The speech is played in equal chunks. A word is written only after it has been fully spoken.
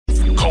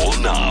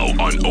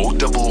on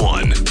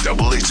 011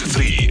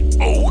 883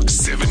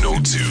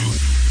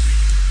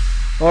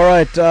 0702. All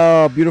right,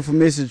 beautiful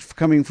message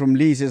coming from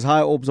Lee. He says,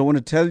 hi, Orbs. I want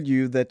to tell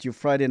you that your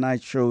Friday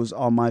night shows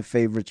are my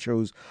favorite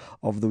shows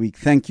of the week.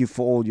 Thank you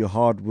for all your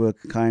hard work,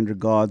 kind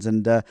regards.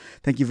 And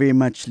thank you very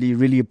much, Lee.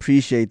 Really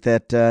appreciate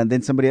that. And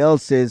then somebody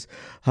else says,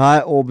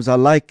 hi, Orbs. I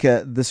like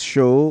this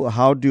show.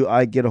 How do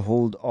I get a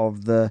hold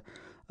of the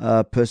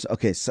person?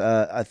 Okay,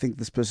 so I think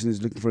this person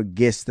is looking for a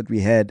guest that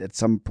we had at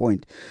some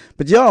point.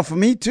 But yeah, for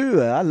me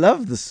too, I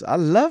love this. I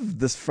love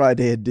this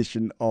Friday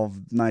edition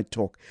of Night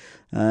Talk.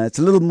 It's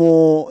a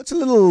little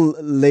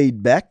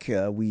laid back.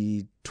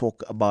 We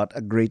talk about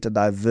a greater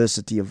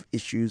diversity of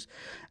issues.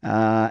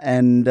 I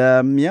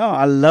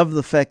love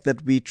the fact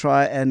that we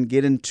try and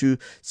get into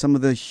some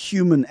of the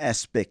human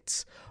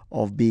aspects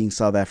of being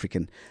South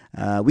African.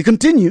 We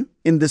continue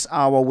in this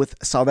hour with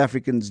South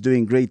Africans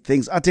doing great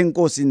things.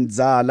 Atenkosi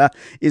Nzala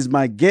is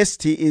my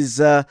guest. He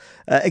is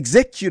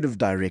executive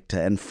director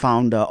and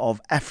founder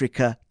of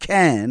Africa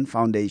Can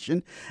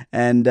Foundation,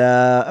 and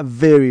a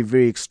very,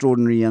 very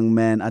extraordinary young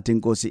man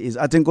Atenkosi is.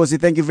 Atenkosi,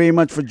 thank you very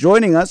much for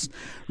joining us.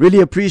 Really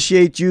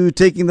appreciate you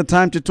taking the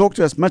time to talk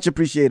to us. Much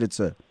appreciated,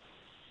 sir.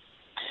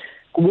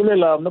 By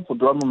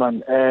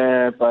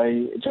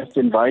just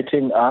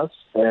inviting us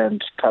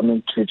and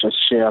coming to just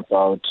share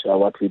about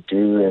what we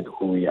do and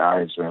who we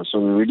are as well. So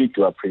we really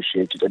do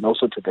appreciate it, and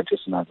also to the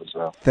listeners as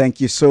well. Thank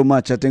you so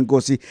much,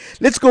 Atenkosi.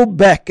 Let's go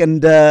back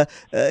and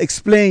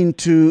explain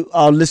to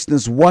our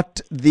listeners what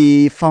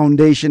the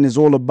foundation is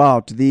all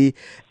about, the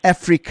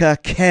Africa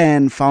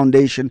Can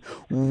Foundation.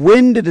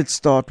 When did it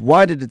start?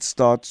 Why did it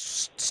start?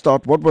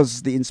 What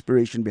was the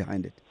inspiration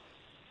behind it?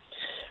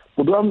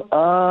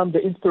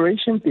 The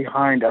inspiration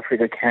behind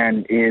Africa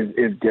Can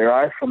is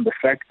derived from the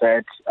fact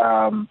that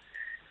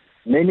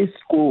many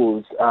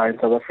schools in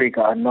South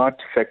Africa are not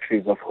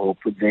factories of hope.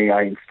 They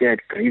are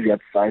instead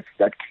graveyard sites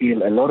that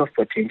kill a lot of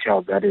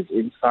potential that is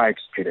inside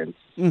students.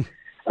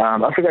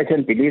 Africa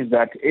Can believes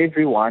that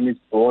everyone is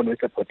born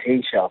with a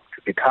potential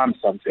to become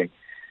something.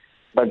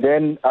 But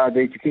then the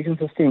education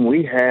system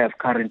we have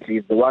currently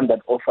is the one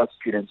that offers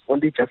students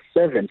only just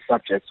 7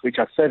 subjects, which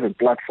are 7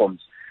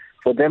 platforms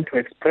for them to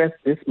express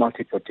this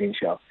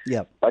multi-potential.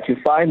 Yep. But you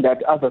find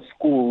that other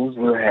schools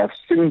will have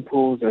swimming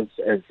pools as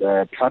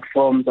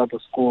platforms, other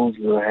schools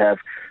will have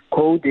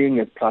coding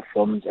as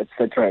platforms,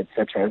 etc.,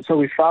 etc. And so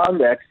we found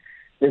that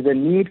there's a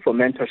need for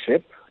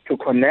mentorship to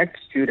connect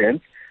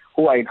students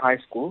who are in high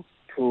school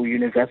to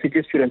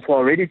university students who are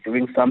already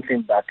doing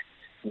something that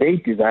they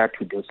desire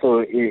to do.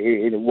 So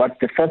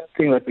the first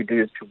thing that we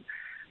do is to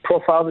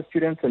profile the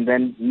students and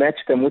then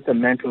match them with a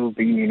mentor who will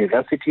be in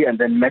university, and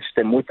then match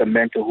them with a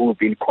mentor who will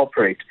be in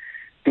corporate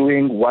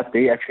doing what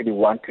they actually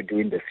want to do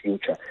in the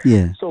future.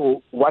 Yeah.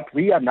 So what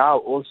we are now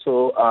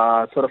also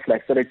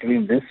started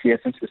doing this year,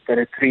 since we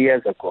started 3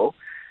 years ago,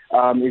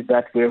 is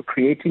that we're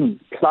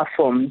creating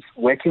platforms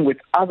working with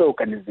other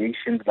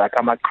organizations like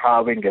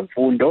Amakrawe and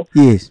Gemfundo.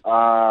 Yes.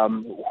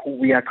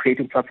 We are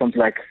creating platforms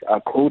like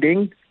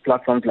coding,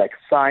 platforms like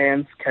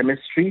science,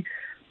 chemistry,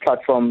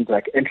 platforms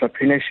like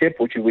entrepreneurship,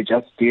 which we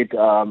just did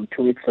 2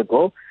 weeks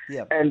ago.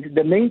 Yeah. And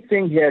the main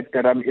thing here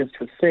is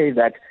to say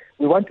that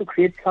we want to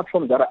create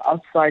platforms that are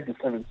outside the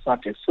 7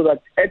 subjects, so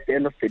that at the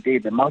end of the day,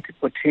 the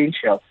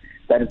multi-potential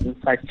that is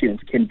inside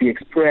students can be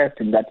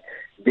expressed, and that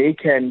they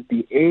can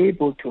be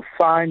able to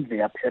find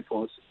their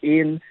purpose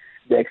in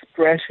the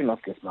expression of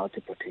this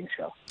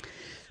multi-potential.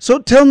 So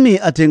tell me,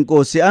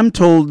 Atenkosi, I'm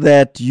told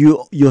that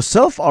you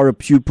yourself are a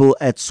pupil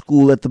at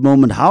school at the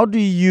moment. How do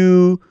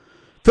you...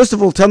 First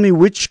of all, tell me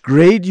which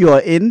grade you are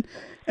in,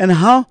 and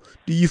how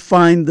do you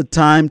find the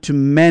time to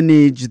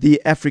manage the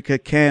Africa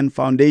Can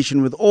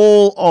Foundation with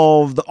all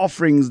of the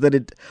offerings that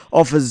it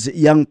offers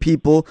young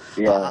people?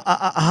 Yeah.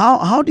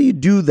 How do you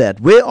do that?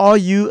 Where are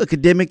you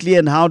academically,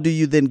 and how do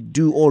you then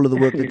do all of the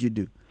work that you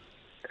do?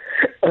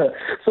 I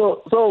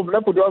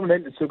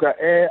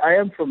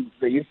am from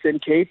the Eastern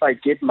Cape. I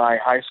did my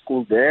high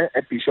school there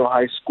at Bishop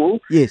High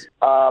School. Yes.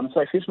 So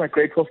I finished my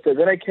grade 12 there.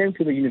 Then I came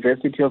to the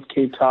University of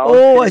Cape Town.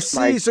 Oh, I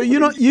see. So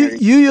you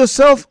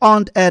yourself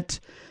aren't at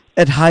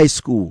high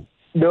school.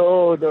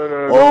 No.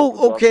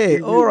 Oh,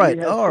 okay. All right.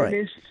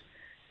 Finished,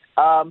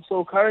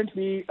 so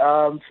currently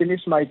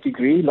finished my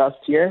degree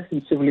last year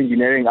in civil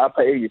engineering,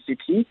 Upper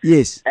AUCT.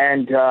 Yes.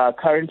 And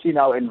currently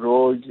now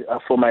enrolled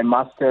for my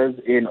master's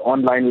in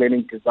online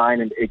learning design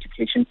and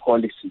education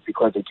policy,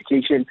 because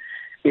education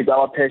is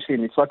our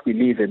passion. It's what we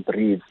live and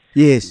breathe.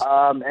 Yes.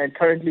 And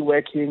currently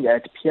working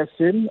at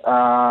Pearson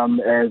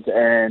as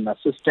an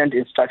assistant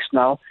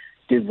instructional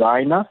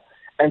designer.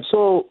 And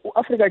so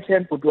Africa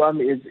Can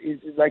is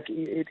like,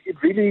 it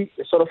really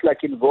sort of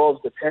like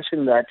involves the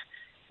passion that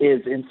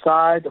is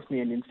inside of me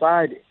and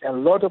inside a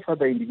lot of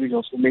other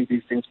individuals who make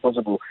these things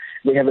possible.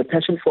 They have a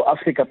passion for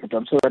Africa,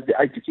 so that the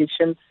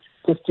education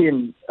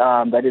system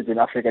that is in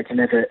Africa can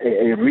have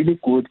a really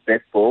good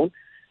backbone.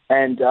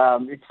 And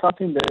it's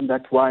something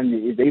that one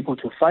is able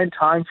to find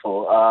time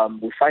for.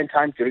 We find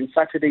time during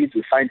Saturdays,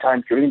 we find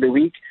time during the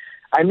week.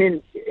 I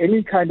mean,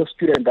 any kind of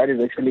student that is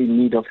actually in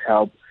need of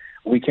help,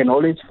 we can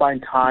always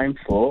find time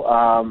for.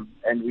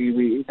 and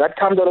we that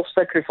comes out of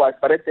sacrifice.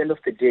 But at the end of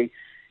the day,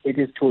 it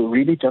is to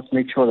really just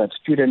make sure that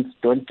students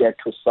don't get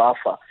to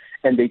suffer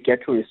and they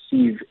get to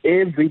receive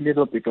every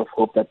little bit of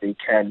hope that they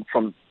can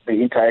from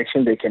the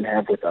interaction they can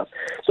have with us.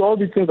 So all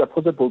these things are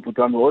possible, but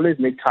we always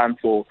make time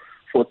for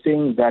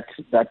things that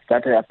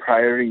are a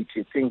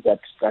priority, things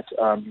that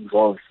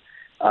involve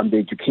the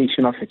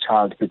education of a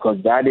child, because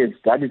that is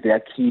their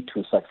key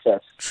to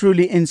success.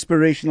 Truly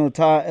inspirational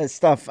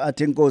stuff,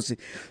 Atenkosi.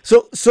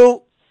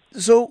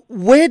 So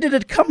where did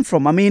it come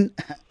from? I mean,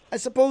 I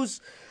suppose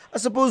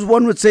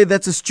one would say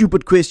that's a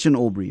stupid question,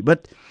 Aubrey,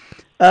 but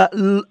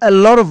a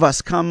lot of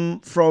us come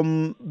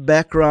from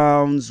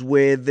backgrounds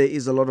where there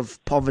is a lot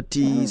of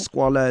poverty,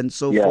 squalor, and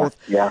so forth.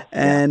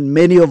 And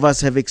many of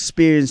us have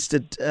experienced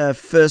it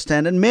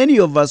firsthand. And many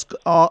of us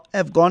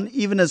have gone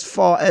even as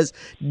far as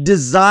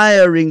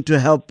desiring to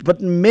help. But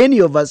many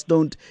of us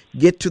don't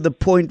get to the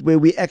point where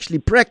we actually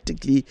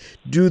practically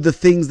do the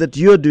things that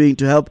you're doing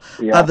to help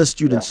other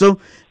students.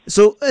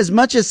 So as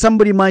much as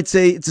somebody might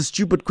say it's a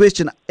stupid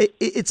question,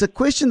 it's a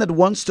question that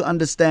wants to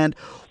understand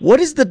what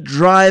is the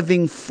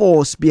driving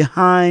force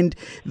behind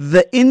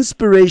the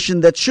inspiration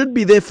that should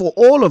be there for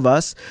all of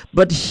us,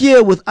 but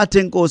here with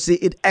Atenkosi,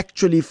 it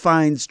actually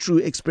finds true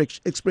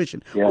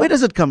expression. Where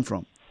does it come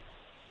from?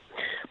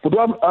 But,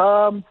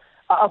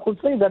 I could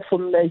say that for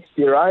me it's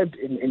derived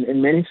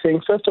in many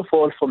things. First of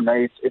all, for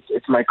me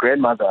it's my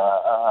grandmother.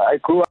 I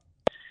grew up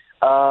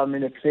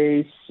in a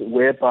place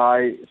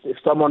whereby if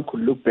someone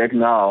could look back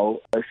now,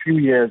 a few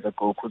years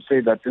ago, could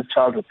say that this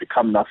child would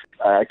become nothing.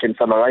 I can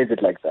summarize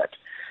it like that.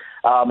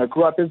 I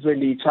grew up in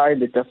Zwelitsha, in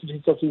the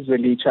district of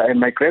Zwelitsha, and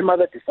my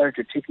grandmother decided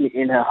to take me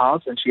in her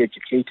house, and she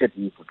educated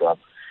me.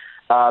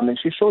 And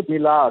she showed me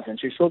love, and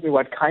she showed me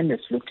what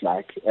kindness looked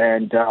like.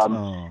 And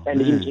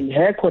in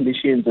her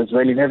conditions as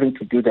well, in having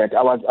to do that,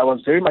 I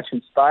was very much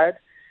inspired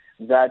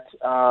that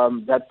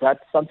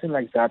something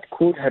like that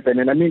could happen.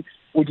 And I mean,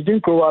 we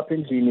didn't grow up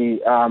in Guinea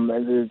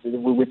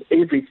with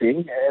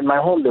everything. In my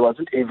home, there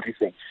wasn't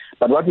everything.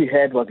 But what we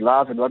had was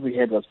love, and what we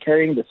had was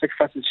caring, the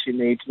sacrifices she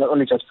made, not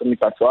only just for me,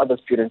 but for other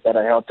students that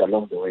I helped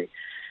along the way.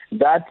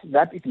 That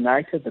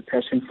ignited the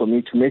passion for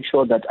me to make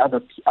sure that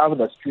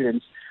other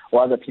students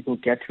or other people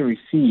get to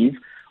receive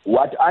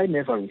what I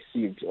never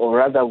received, or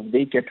rather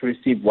they get to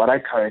receive what I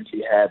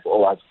currently have or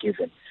was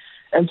given.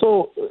 And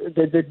so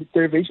the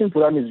derivation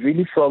program is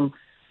really from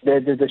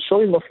the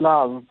showing of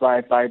love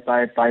by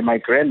my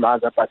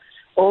grandmother, but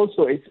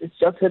also it's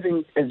just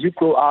having, as you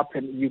grow up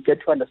and you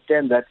get to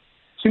understand that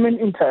human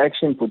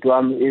interaction,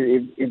 Putwam,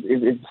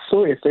 is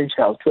so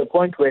essential to a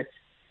point where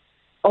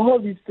all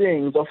these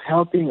things of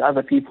helping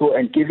other people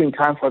and giving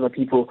time for other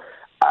people,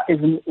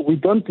 we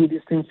don't do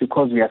these things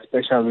because we are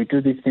special. We do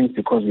these things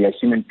because we are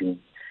human beings.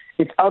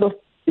 It's out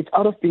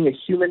of being a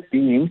human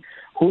being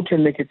who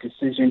can make a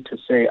decision to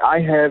say, I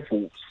have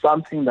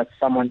something that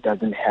someone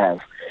doesn't have,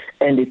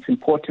 and it's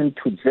important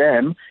to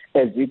them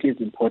as it is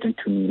important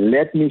to me.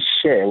 Let me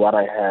share what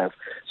I have.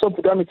 So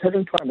Putwam, it's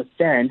having to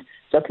understand,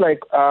 just like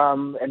a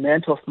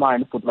mentor of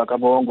mine,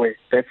 Putlakabongwe,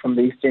 back from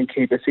the Eastern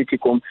Cape,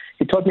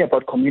 he taught me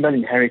about communal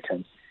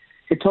inheritance.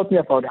 He taught me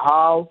about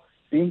how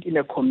being in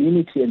a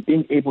community and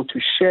being able to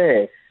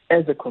share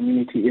as a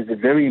community is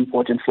very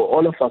important for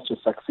all of us to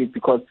succeed,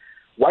 because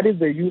what is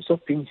the use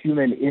of being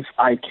human if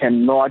I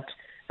cannot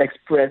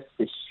express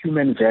the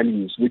human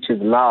values, which is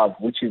love,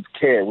 which is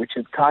care, which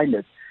is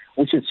kindness,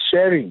 which is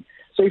sharing?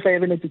 So if I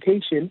have an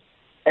education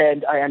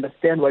and I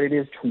understand what it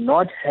is to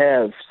not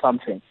have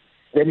something,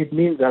 then it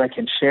means that I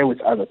can share with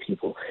other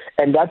people.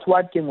 And that's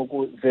what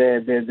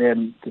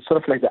the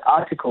sort of like the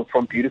article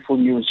from Beautiful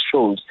News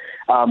shows,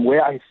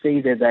 where I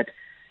say that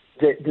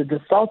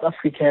the South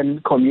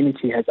African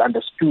community has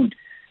understood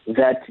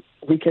that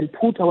we can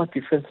put our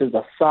differences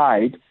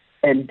aside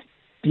and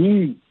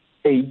be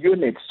a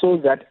unit so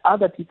that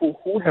other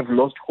people who have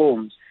lost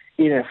homes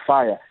in a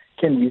fire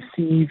can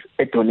receive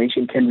a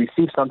donation, can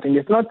receive something.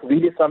 It's not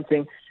really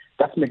something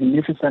that's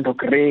magnificent or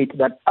great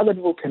that other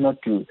people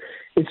cannot do.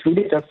 It's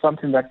really just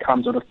something that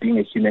comes out of being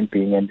a human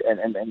being, and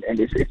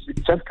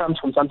it just comes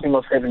from something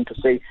of having to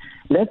say,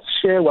 let's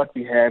share what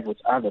we have with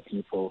other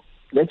people.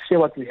 Let's share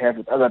what we have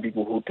with other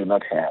people who do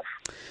not have.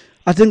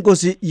 I think,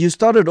 Kosi, you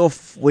started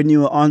off when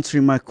you were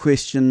answering my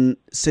question,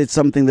 said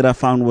something that I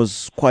found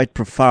was quite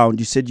profound.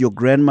 You said your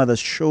grandmother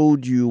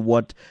showed you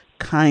what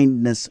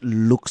kindness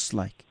looks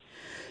like.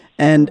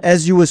 And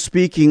as you were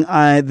speaking,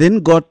 I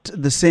then got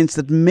the sense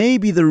that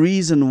maybe the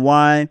reason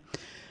why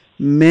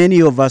many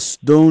of us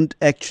don't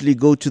actually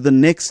go to the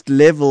next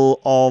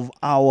level of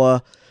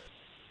our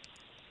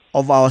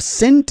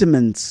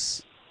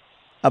sentiments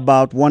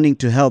about wanting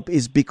to help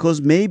is because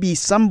maybe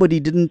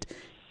somebody didn't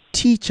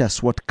teach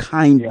us what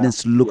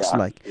kindness looks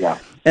like.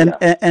 And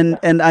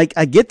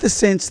I get the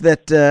sense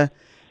that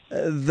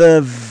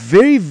the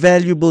very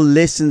valuable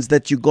lessons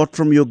that you got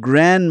from your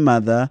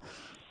grandmother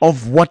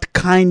of what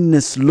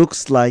kindness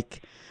looks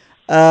like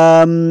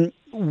were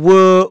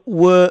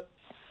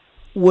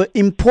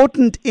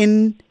important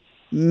in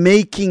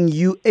making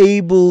you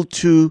able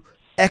to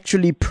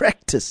actually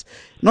practice,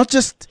 not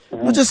just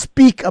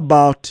speak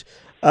about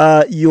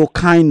your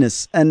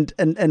kindness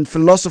and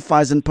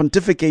philosophize and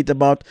pontificate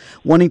about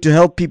wanting to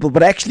help people,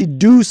 but actually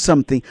do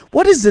something.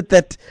 What is it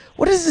that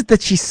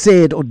she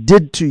said or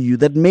did to you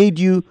that made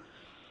you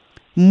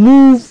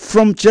move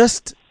from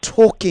just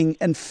talking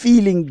and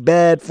feeling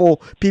bad for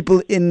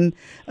people in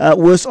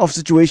worse off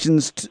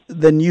situations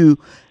than you,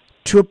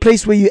 to a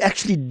place where you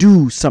actually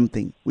do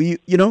something, where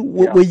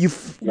where you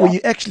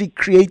actually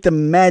create the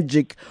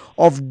magic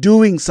of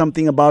doing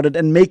something about it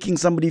and making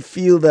somebody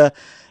feel the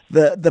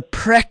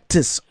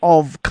practice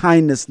of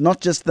kindness,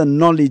 not just the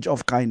knowledge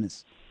of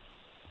kindness?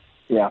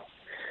 Yeah,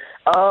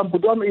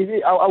 but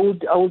I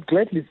would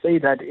gladly say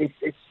that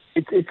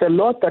it's a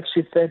lot that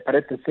she said, but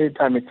at the same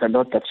time, it's a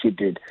lot that she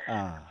did.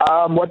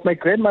 What my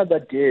grandmother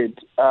did,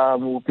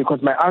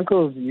 because my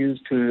uncles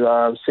used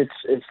to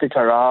sit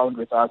around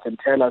with us and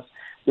tell us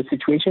the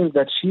situations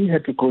that she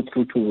had to go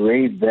through to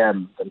raise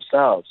them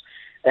themselves.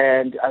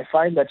 And I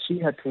find that she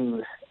had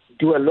to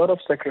do a lot of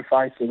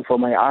sacrificing for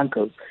my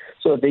uncles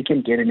so they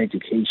can get an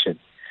education.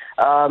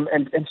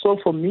 And so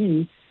for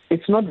me,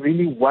 it's not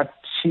really what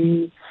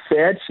she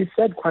said. She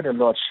said quite a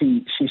lot.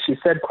 She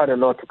said quite a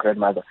lot to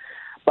grandmother.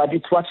 But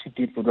it's what she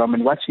did, Budwam,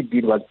 and what she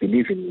did was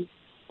believe in me.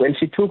 When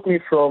she took me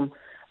from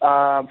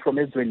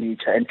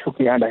Ezwelicha and took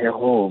me under her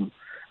home,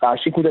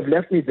 she could have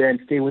left me there and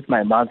stay with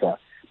my mother.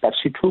 But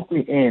she took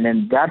me in,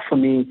 and that for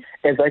me,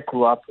 as I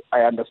grew up, I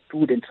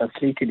understood and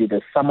translated it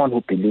as someone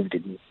who believed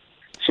in me.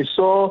 She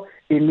saw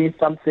in me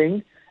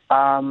something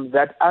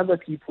that other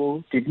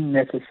people didn't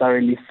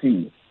necessarily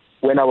see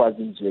when I was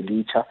in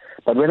Zwelicha.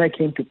 But when I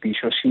came to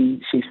Bisho,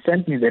 she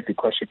sent me there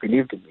because she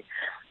believed in me.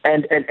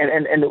 And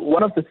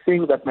one of the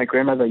things that my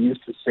grandmother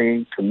used to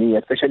say to me,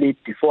 especially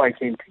before I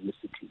came to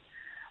UCT,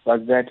 was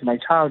that, my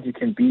child, you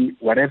can be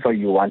whatever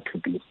you want to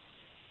be.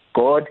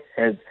 God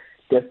has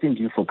destined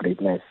you for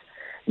greatness.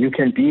 You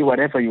can be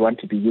whatever you want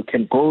to be. You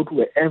can go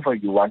wherever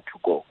you want to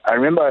go. I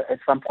remember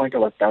at some point I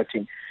was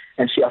doubting,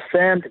 and she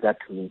affirmed that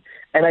to me.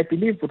 And I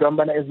believe,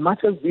 Budambana, as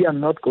much as we are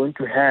not going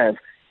to have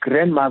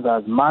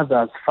grandmothers,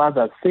 mothers,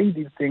 fathers say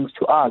these things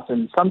to us,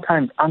 and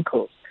sometimes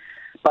uncles,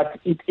 but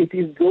it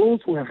is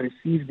those who have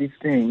received these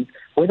things,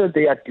 whether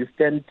they are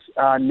distant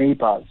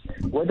neighbors,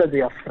 whether they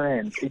are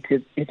friends, it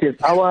is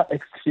our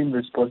extreme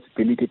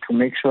responsibility to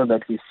make sure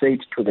that we say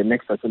it to the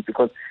next person,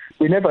 because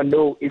we never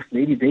know if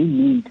maybe they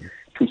need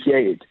to hear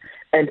it.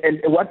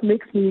 And what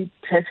makes me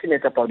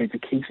passionate about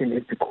education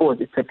is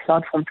because it's a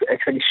platform to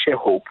actually share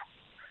hope.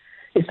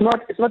 It's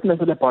not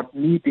necessarily about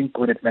me being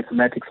good at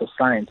mathematics or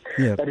science,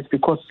 but it's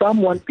because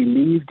someone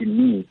believed in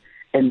me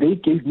and they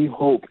gave me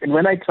hope. And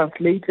when I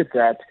translated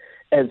that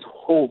as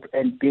hope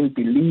and being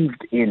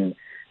believed in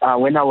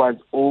when I was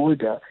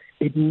older,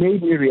 it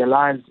made me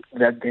realize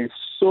that there's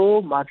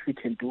so much we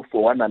can do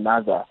for one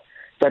another,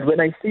 that when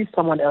I see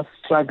someone else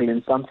struggle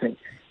in something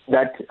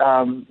that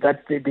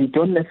they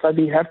don't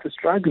necessarily have to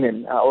struggle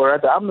in, or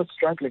rather I'm not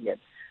struggling in,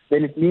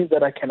 then it means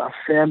that I can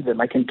affirm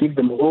them, I can give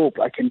them hope,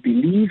 I can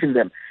believe in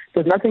them.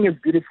 There's nothing as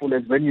beautiful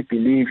as when you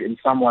believe in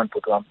someone,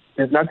 Pugam.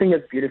 There's nothing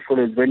as beautiful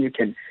as when you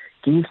can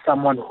give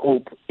someone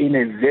hope in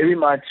a very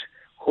much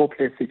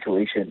hopeless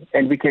situation.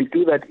 And we can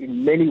do that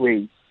in many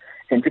ways,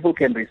 and people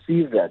can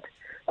receive that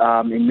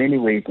in many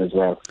ways as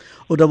well.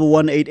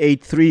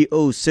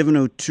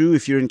 011-883-0702.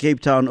 If you're in Cape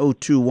Town,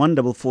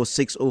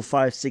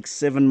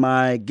 021-446-0567.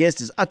 My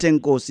guest is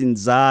Atenkosi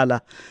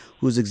Nzala,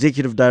 who's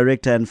Executive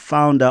Director and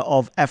founder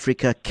of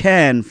Africa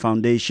Can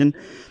Foundation.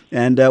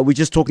 And we're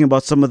just talking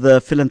about some of the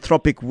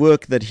philanthropic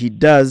work that he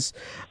does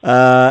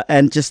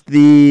and just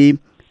the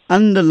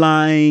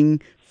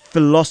underlying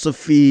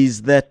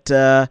philosophies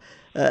that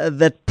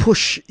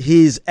push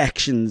his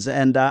actions.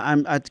 And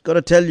I've got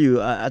to tell you,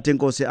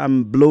 Atenkosi,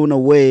 I'm blown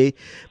away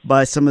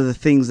by some of the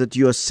things that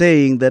you're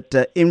saying that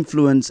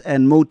influence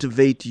and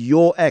motivate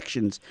your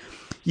actions.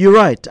 You're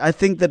right. I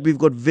think that we've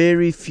got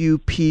very few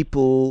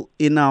people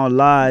in our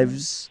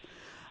lives,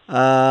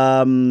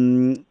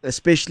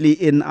 especially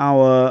in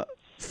our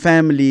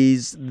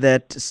families,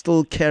 that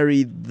still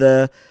carry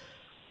the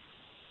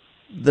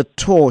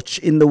torch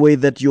in the way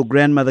that your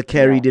grandmother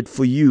carried it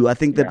for you. I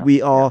think that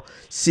we are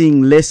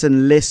seeing less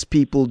and less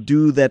people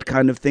do that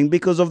kind of thing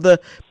because of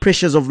the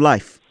pressures of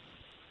life.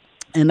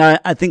 And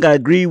I think I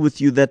agree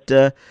with you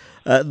that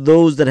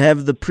those that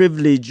have the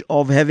privilege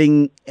of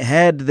having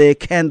had their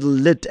candle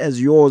lit,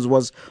 as yours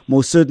was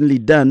most certainly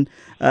done,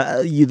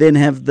 you then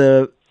have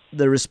the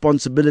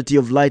responsibility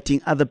of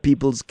lighting other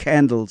people's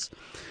candles.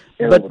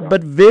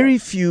 But very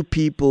few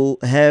people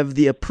have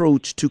the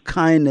approach to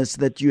kindness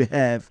that you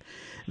have.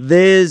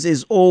 Theirs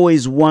is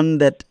always one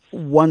that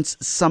wants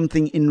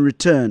something in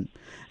return.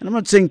 And I'm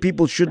not saying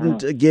people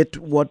shouldn't get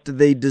what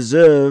they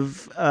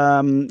deserve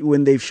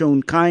when they've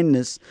shown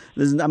kindness.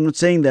 I'm not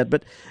saying that,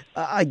 but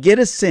I get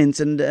a sense,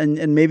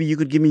 and maybe you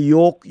could give me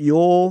your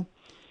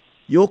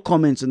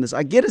comments on this.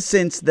 I get a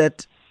sense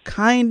that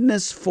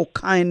kindness for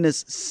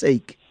kindness'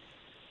 sake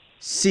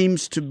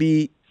seems to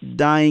be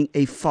dying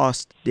a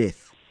fast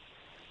death.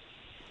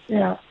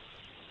 Yeah.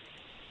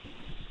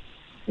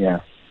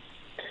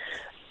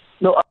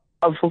 No,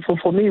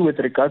 for me, with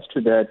regards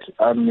to that,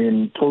 I'm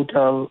in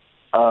total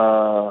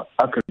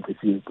agree with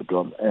you,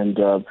 Budom.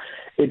 And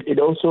it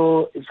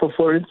also, so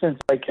for instance,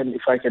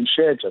 if I can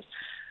share just,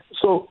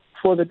 so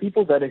for the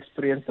people that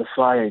experienced the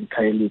fire in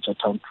Khayelitsha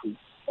Town 2,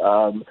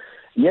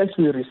 yes,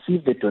 we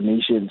received the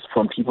donations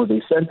from people.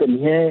 They sent them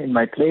here in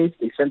my place.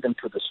 They sent them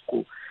to the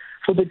school.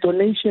 For the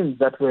donations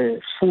that were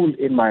full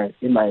in my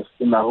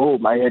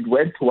home, I had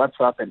went to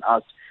WhatsApp and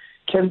asked,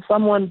 can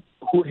someone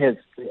who has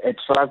a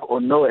truck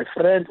or know a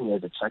friend who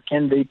has a truck,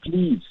 can they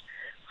please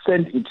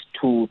send it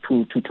to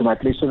my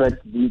place so that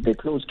the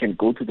clothes can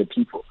go to the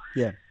people?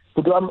 Yeah.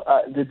 But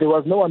there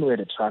was no one who had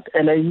a truck,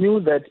 and I knew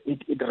that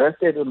it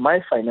rested on my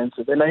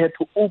finances, and I had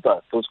to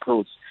Uber those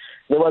clothes.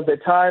 There was the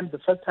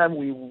first time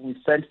we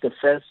sent the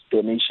first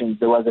donation,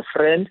 there was a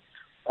friend,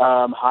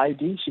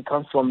 Heidi. She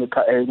comes from an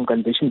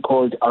organization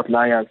called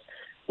Outliers.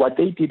 What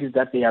they did is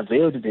that they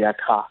availed their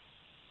car,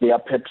 their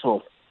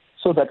petrol,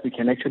 so that we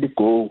can actually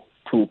go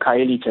to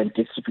Khayelitsha and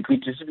distribute. We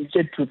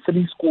distributed to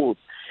 3 schools,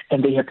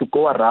 and they had to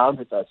go around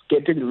with us,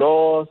 getting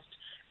lost,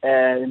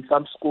 and in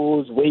some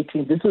schools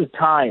waiting. This is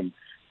time.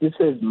 This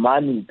is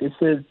money.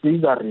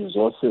 These are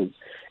resources,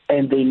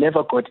 and they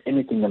never got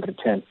anything in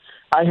return.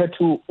 I had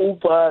to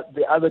Uber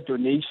the other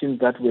donations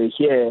that were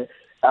here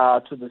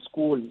to the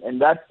school,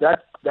 and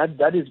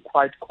that is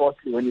quite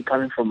costly when you're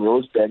coming from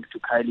Rosebank to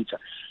Khayelitsha.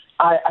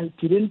 I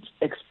didn't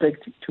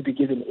expect to be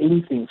given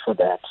anything for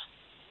that,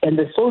 and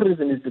the sole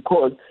reason is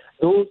because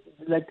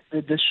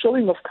the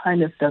showing of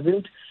kindness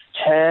doesn't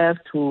have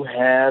to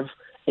have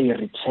a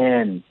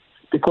return,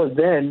 because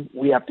then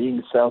we are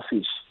being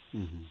selfish.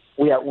 Mm-hmm.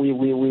 We are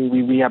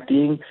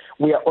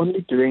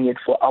only doing it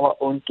for our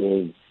own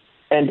gain,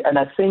 and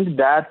I think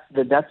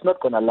that's not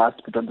going to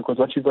last, because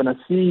what you're going to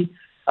see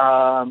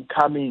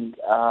coming,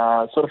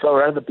 or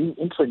rather being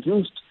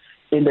introduced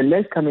in the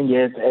next coming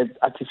years as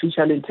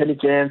artificial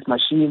intelligence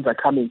machines are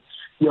coming,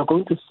 you are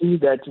going to see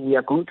that we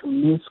are going to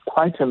miss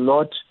quite a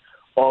lot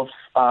of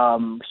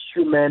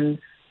human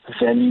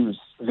values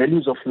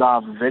of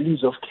love,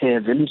 values of care,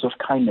 values of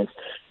kindness,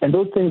 and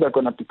those things are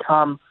going to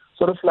become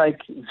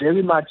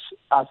very much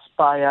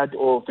aspired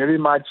or very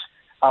much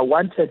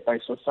wanted by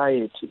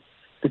society,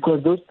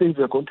 because those things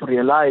we're going to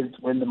realize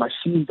when the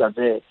machines are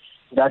there,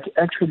 that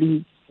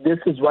actually this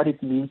is what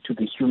it means to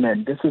be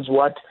human. This is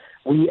what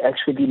we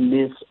actually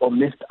miss or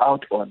missed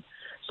out on.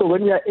 So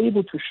when we are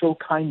able to show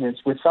kindness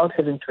without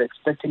having to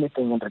expect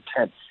anything in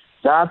return,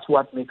 that's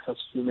what makes us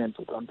human,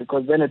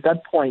 because then at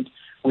that point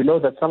we know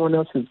that someone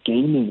else is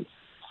gaining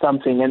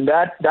something, and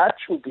that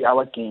should be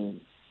our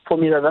gain. For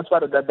me, that's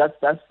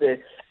the,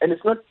 and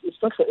it's not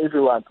for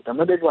everyone.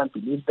 Not everyone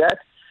believes that,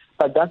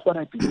 but that's what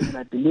I believe. And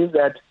I believe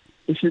that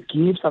if you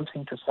give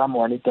something to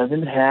someone, it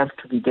doesn't have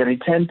to be, the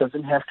return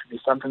doesn't have to be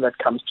something that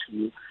comes to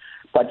you,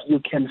 but you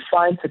can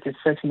find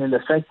satisfaction in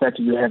the fact that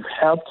you have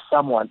helped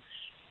someone,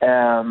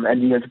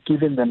 and you have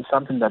given them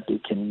something that they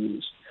can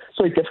use.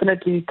 So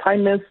definitely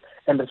kindness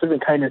and receiving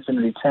kindness in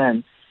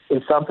return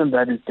is something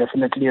that is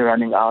definitely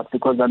running out,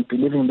 because I'm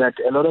believing that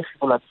a lot of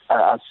people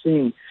are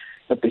seeing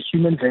that the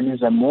human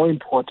values are more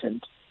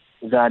important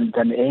than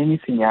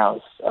anything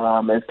else.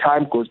 As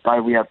time goes by,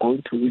 we are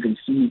going to even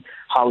see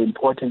how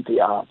important they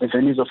are, the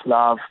values of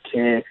love,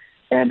 care,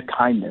 and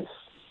kindness.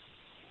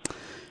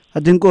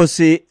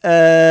 Adinkosi,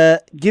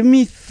 give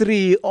me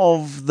 3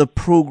 of the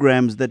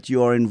programs that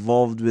you are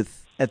involved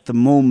with at the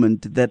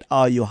moment that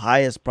are your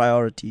highest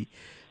priority,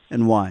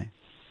 and why?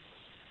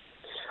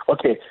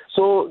 Okay,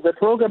 so the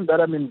program that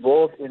I'm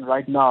involved in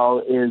right now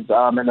is,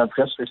 and I've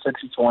just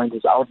recently joined,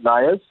 is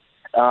Outliers.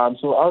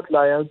 So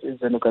Outliers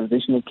is an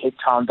organization in Cape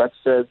Town that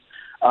serves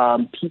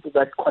people,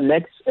 that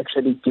connects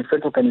actually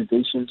different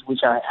organizations which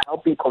are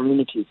helping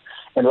communities.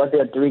 And what they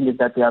are doing is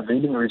that they are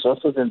availing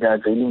resources and they are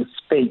availing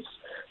space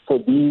for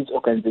these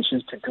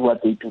organizations to do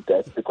what they do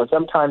best. Because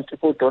sometimes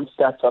people don't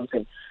start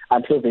something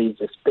until there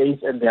is a space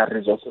and there are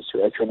resources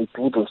to actually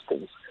do those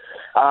things.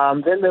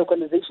 Then the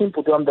organization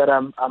program that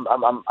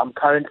I'm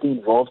currently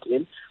involved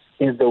in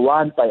is the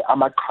one by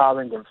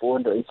Amaqhawe and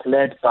Mfundo. It's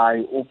led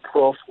by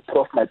Prof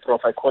My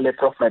Prof. I call her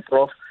Prof My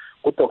Prof.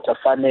 Dr.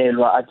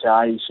 Fanelwa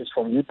Ajayi. She's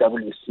from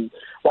UWC.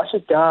 What she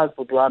does,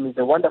 Budwam, is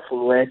a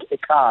wonderful work,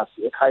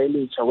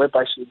 Khayelitsha,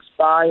 whereby she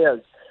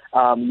inspires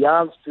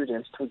young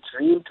students to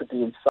dream to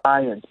be in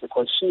science,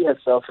 because she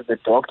herself is a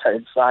doctor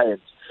in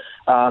science.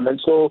 And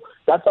so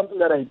that's something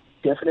that I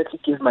definitely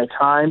give my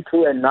time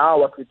to. And now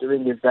what we're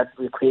doing is that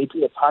we're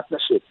creating a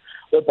partnership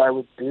whereby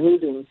we're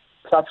building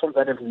platforms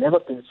that have never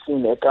been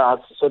seen at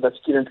ECAS, so that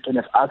students can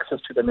have access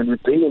to them, and we're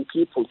bringing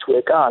people to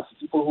ECAS,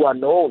 people who are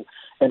known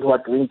and who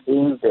are doing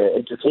things there,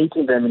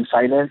 educating them in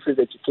finances,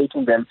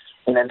 educating them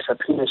in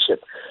entrepreneurship.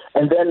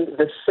 And then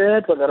the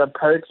third one that I'm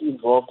currently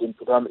involved in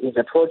is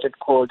a project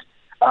called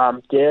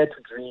Dare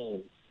to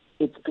Dream.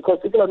 It's because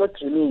people are not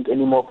dreaming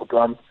anymore,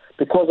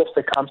 because of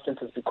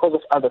circumstances, because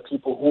of other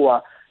people who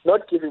are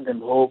not giving them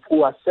hope,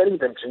 who are selling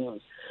them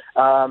dreams.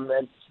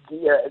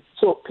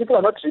 So people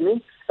are not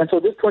dreaming. And so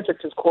this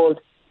project is called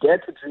Dare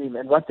to Dream.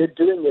 And what they're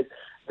doing is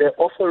they're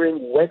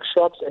offering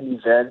workshops and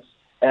events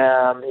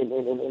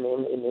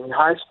in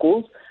high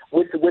schools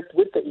with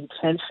the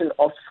intention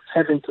of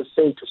having to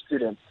say to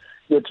students,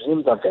 your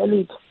dreams are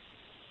valid.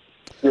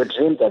 Your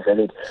dreams are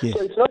valid. Yes.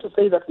 So it's not to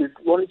say that we're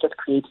only just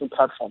creating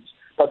platforms,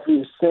 but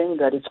we're saying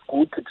that it's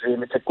good to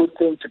dream. It's a good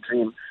thing to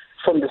dream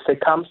from the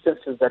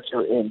circumstances that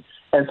you're in.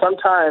 And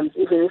sometimes,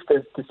 even if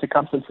the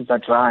circumstances are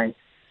dry,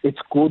 it's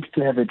good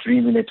to have a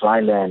dream in a dry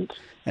land.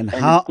 And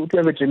it's good to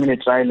have a dream in a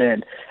dry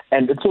land.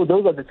 And so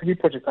those are the 3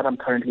 projects that I'm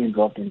currently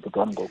involved in,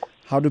 Putwami Gogo.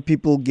 How do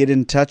people get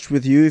in touch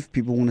with you? If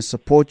people want to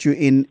support you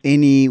in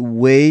any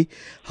way,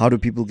 how do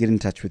people get in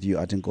touch with you,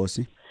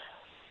 Atenkosi?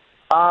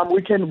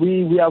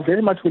 We are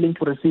very much willing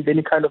to receive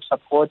any kind of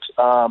support,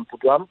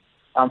 Putwam,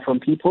 from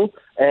people.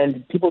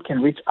 And people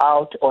can reach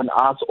out on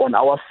us on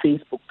our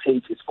Facebook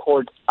page. It's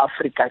called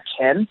Africa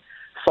Can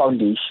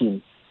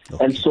Foundation.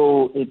 Okay. And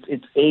so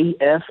it's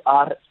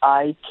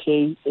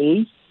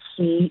AFRIKACAN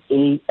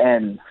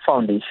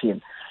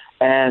Foundation.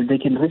 And they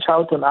can reach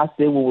out on us.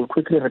 They will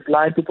quickly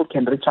reply. People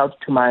can reach out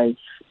to my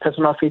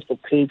personal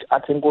Facebook page,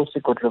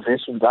 Atenkosi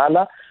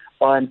Godlovesunzala.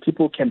 And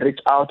people can reach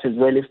out as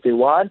well if they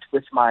want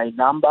with my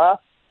number,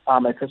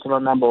 my personal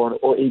number,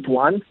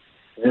 081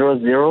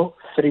 00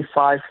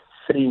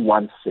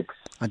 35316.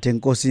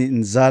 Atenkosi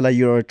Nzala,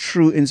 you're a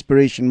true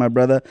inspiration, my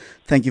brother.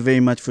 Thank you very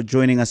much for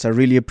joining us. I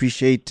really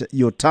appreciate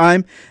your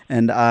time,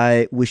 and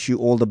I wish you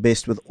all the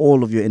best with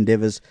all of your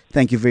endeavors.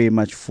 Thank you very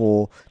much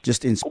for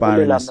just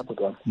inspiring us.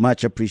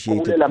 Much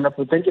appreciated.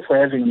 Thank you for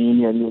having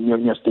me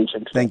in your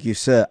station. Thank you,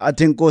 sir.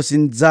 Atenkosi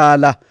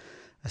Nzala,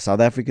 a South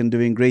African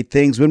doing great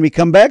things. When we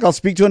come back, I'll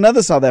speak to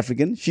another South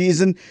African. She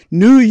is in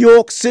New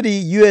York City,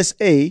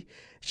 USA.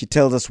 She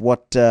tells us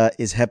what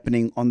is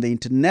happening on the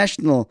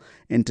international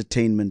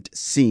entertainment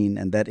scene,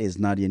 and that is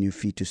Nadia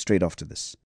Nufito straight after this.